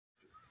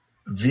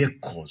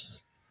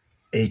vehicles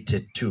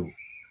 82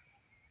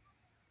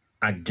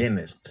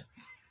 against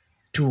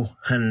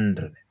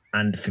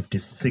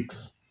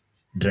 256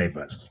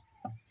 drivers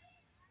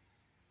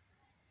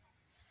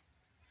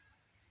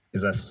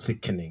is a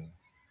sickening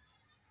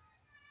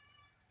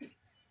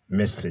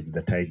message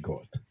that I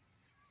got.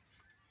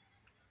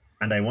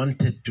 And I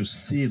wanted to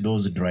see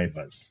those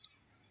drivers,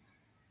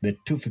 the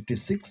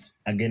 256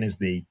 against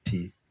the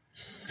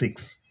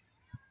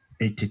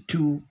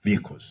 82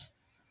 vehicles.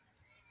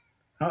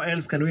 How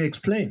else can we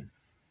explain?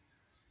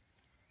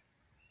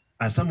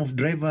 Are some of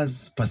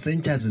drivers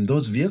passengers in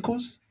those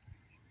vehicles?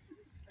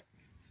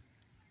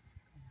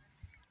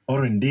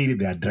 Or indeed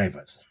they are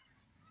drivers?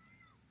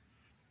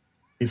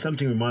 It's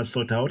something we must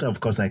sort out. Of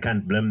course, I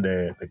can't blame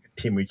the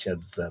team which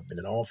has been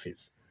in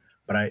office,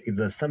 but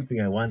it's something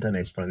I want an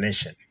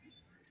explanation.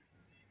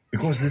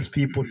 Because these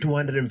people,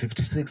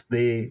 256,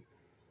 they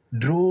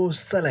draw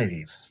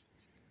salaries,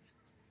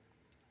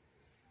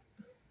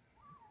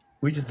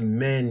 which is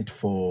meant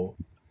for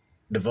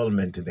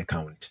development in the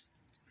county.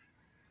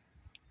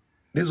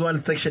 This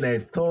one section, I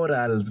thought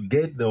I'll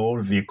get the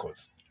whole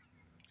vehicles.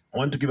 I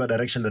want to give a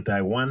direction that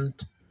I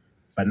want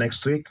by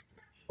next week,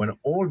 when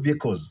all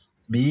vehicles,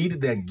 be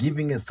it they're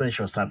giving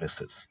essential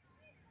services,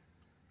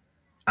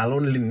 I'll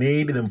only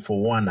need them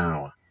for 1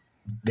 hour.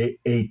 The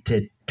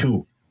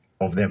 82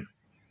 of them.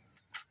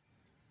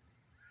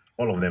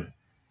 All of them.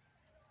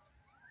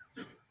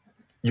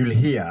 You'll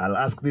hear, I'll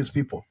ask these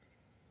people,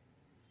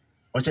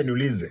 wacha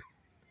niulize,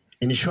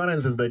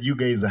 insurances that you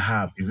guys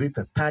have, is it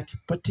a third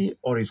party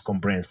or is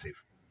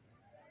comprehensive?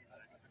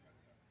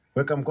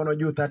 Weka mkono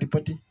juu third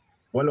party.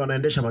 Wale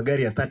wanaendesha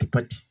magari ya third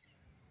party.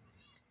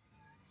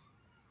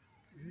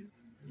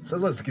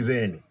 Sasa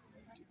sikizeni.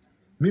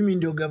 Mimi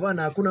ndio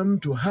gavana, hakuna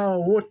mtu, hawa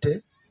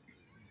wote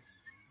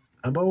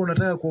ambao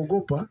unataka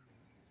kuogopa,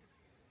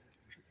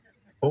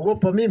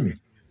 ogopa mimi.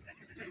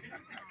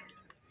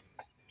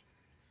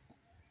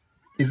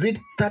 Is it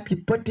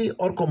third party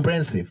or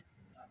comprehensive?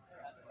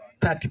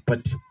 Third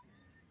party.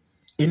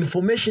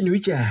 Information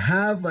which I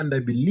have, and I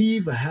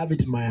believe I have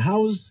it in my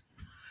house,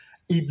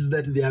 it's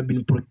that they have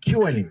been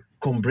procuring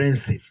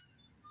comprehensive.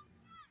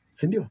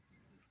 Sindio?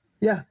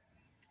 Yeah.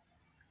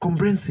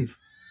 Comprehensive.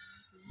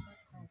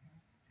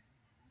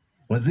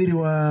 Waziri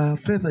wa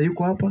fedha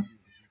yuko hapa.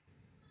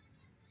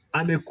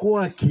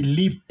 Amekuwa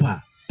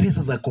akilipa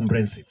pesa za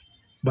comprehensive.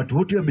 But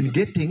what you have been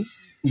getting,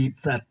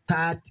 it's a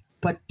third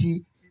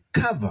party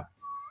cover.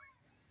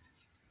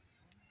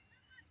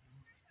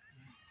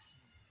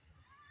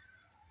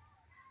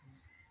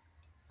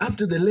 Up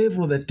to the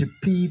level that the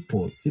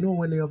people,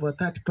 when you have a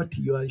third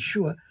party, you are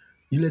sure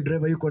yule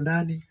driver yuko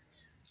ndani,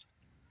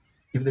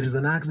 if there is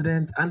an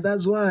accident. And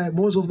that's why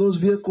most of those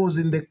vehicles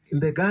in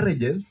the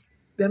garages,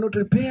 they are not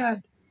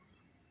repaired.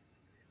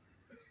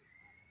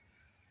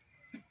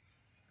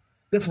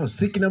 Therefore,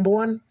 sick number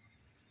one,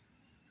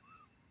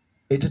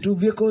 82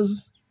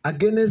 vehicles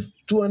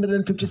against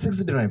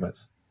 256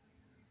 drivers.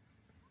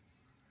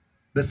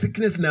 The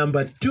sickness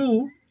number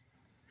two,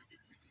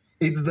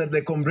 it's that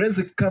the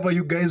comprehensive cover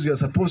you guys are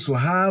supposed to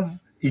have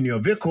in your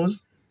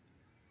vehicles,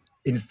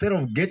 instead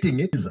of getting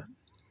it,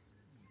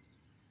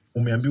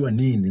 umeambiwa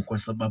nini, kwa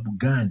sababu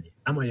gani?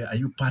 Ama are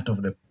you part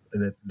of the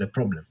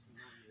problem?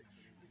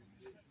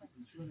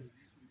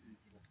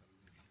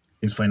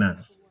 It's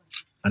finance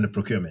and the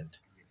procurement.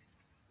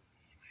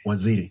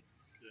 Waziri,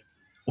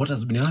 what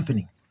has been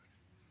happening?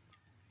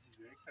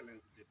 Your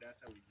Excellency, the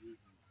data we use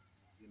is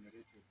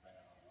generated by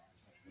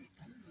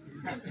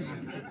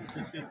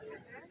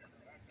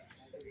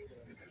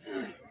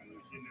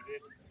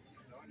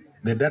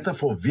The data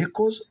for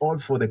vehicles or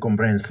for the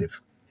comprehensive?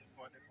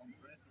 for the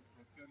comprehensive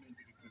procurement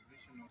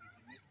requisition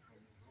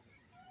originated from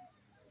his office.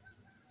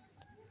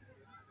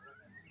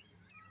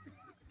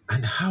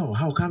 And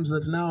how comes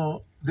that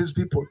now these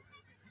people,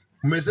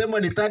 mmesema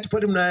ni third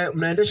party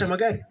mnaendesha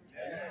magari?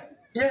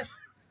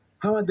 Yes.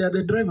 How are they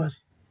the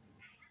drivers?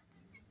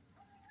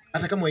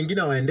 Hata kama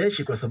wengine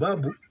waendeshi kwa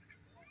sababu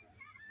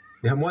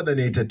they have more than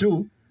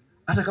 82,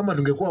 hata kama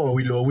tungekuwa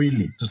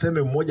wawili,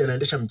 tuseme mmoja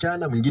anaendesha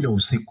mchana, mwingine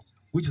usiku,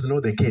 which is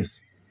not the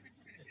case.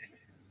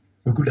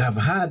 We could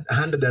have had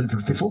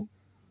 164,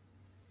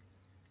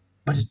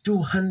 but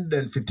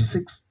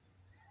 256.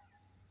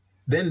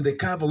 Then the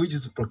cover which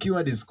is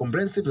procured is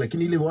comprehensive,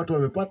 lakini ile watu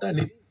wamepata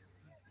ni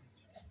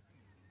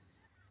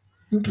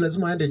mtu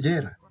lazima aende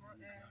jera.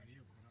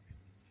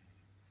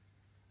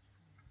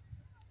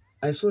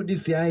 I saw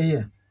this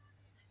here.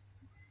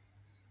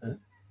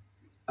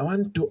 I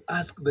want to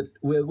ask that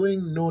we're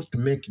going not to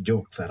make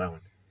jokes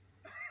around.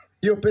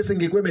 Hiyo pesa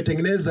ingekuwa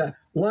imetengeneza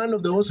one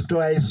of the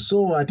hospital I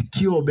saw at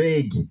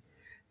Kiobegi,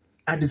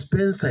 a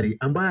dispensary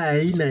ambayo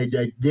haina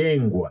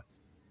haijajengwa.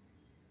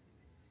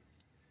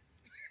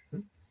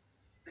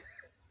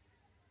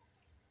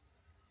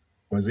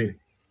 Waziri,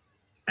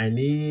 I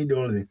need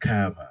all the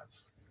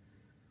covers.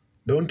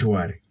 Don't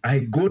worry. I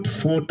got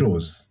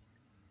photos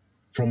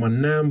from a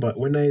number.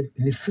 When I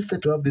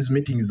insisted to have these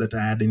meetings that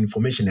I had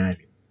information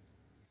earlier.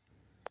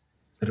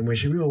 That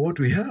Mheshimiwa, what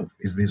we have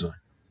is this one.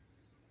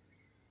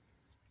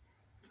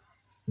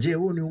 Je,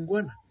 huo ni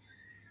ungwana?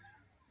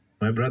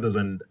 My brothers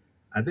and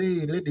are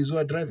they ladies who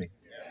are driving?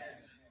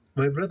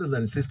 My brothers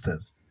and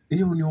sisters,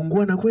 hiyo ni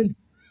ungwana kweli?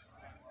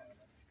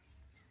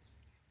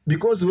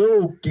 Because wewe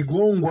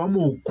ukigongwa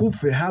ama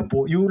ukufe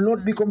hapo, you will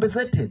not be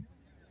compensated.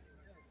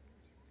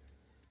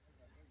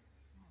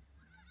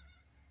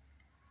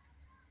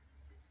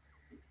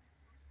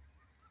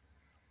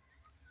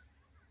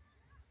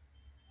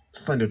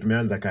 Sasa ndio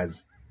tumeanza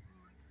kazi.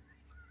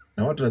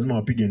 Na watu lazima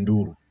wapige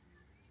nduru.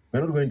 We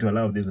are not going to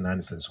allow this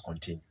nonsense to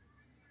continue.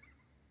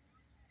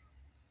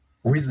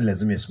 Wizi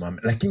lazima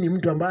isimame. Lakini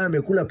mtu ambaye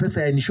amekula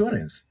pesa ya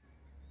insurance,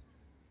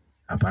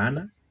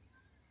 hapana.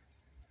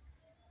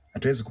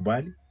 Hatuwezi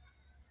kubali.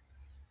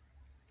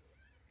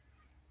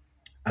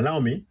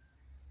 Allow me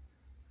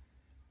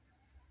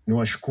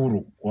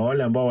niwashukuru kwa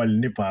wale ambao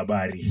walinipa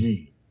habari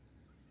hii.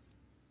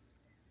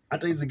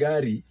 Hata hizi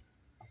gari,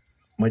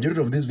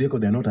 majority of these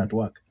vehicles, they are not at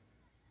work.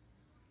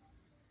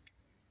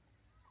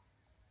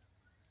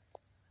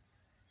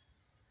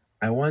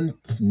 I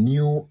want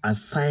new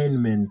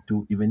assignment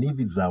to, even if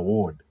it's a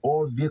ward,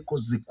 all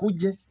vehicles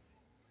zikuje.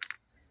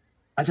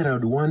 Actually, I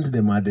would want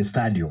them at the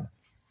stadium.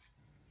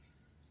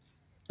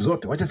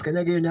 Zote, wacha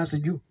sikanyage hiyo nyasi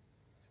juu.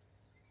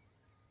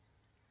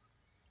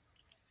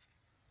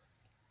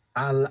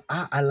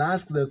 I'll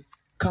ask the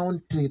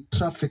county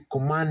traffic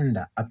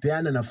commander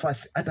apeane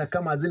nafasi hata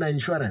kama hazina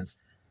insurance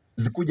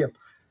zikuja.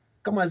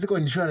 Kama haziko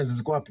insurance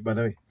ziko wapi, by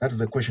the way? That is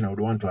the question I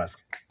would want to ask.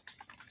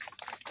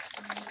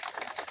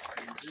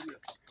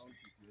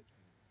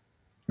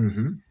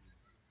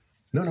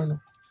 No.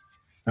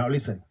 Now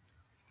listen.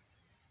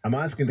 I'm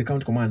asking the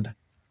county commander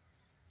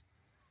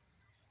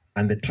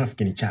and the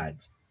traffic in charge.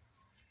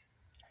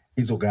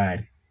 Hizo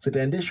gari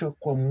zitaendeshwa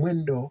kwa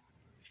mwendo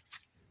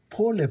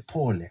pole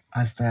pole,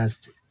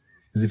 aste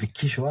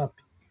zifikishwe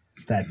wapi?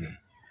 Stadium.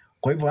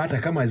 Kwa hivyo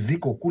hata kama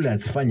ziko kule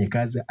hazifanye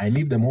kazi, I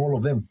need them, all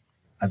of them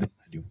at the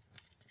stadium.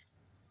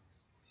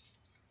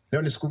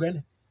 Leo ni siku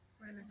gani?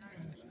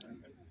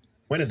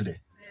 Wednesday.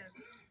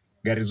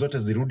 Gari zote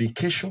zirudi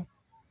kesho,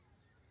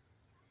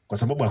 kwa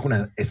sababu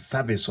hakuna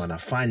service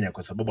wanafanya,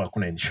 kwa sababu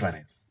hakuna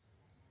insurance.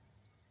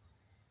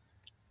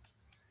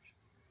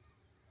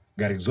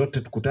 Gari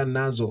zote tukutane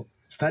nazo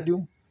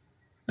stadium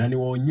na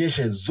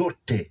niwaonyeshe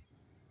zote,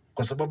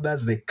 kwa sababu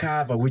that's the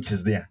cover which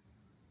is there.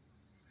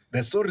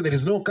 The story there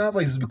is no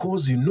cover is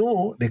because you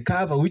know the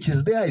cover which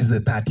is there is a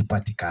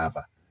third-party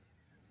cover.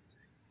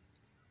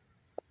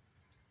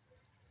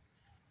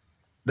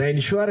 The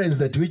insurance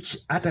that which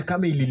hata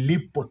kama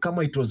ililipwa,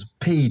 kama it was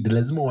paid,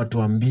 lazima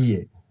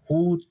watuambie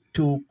who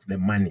took the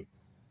money.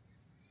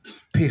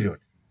 Period.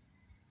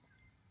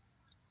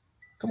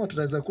 Kama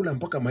tutaweza kula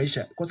mpaka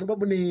maisha, kwa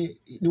sababu ni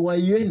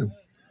wai wenu.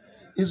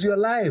 Is your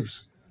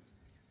lives.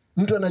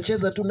 Mtu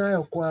anacheza tu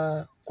nayo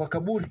kwa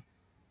kaburi.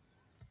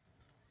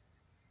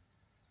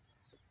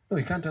 No,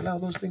 we can't allow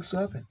those things to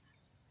happen.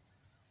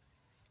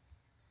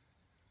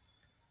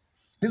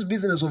 This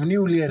business of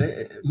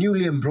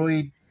newly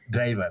employed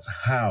drivers,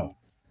 how?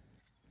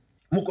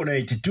 Muko na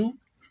 82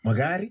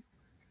 magari,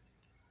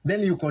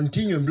 then you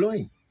continue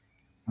employing.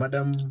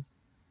 Madam,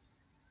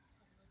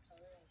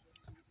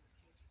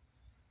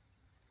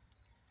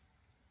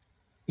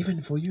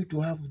 even for you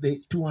to have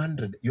the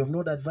 200, you have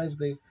not advised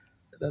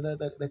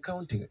the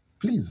counting.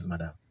 Please,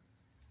 madam.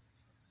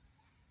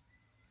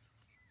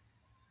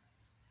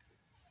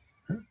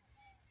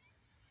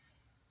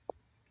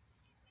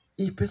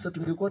 Hii pesa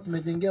tungekuwa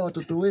tumejengea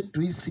watoto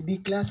wetu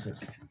ECD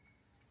classes.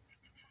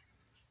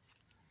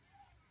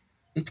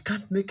 It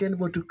can't make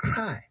anybody to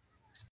cry.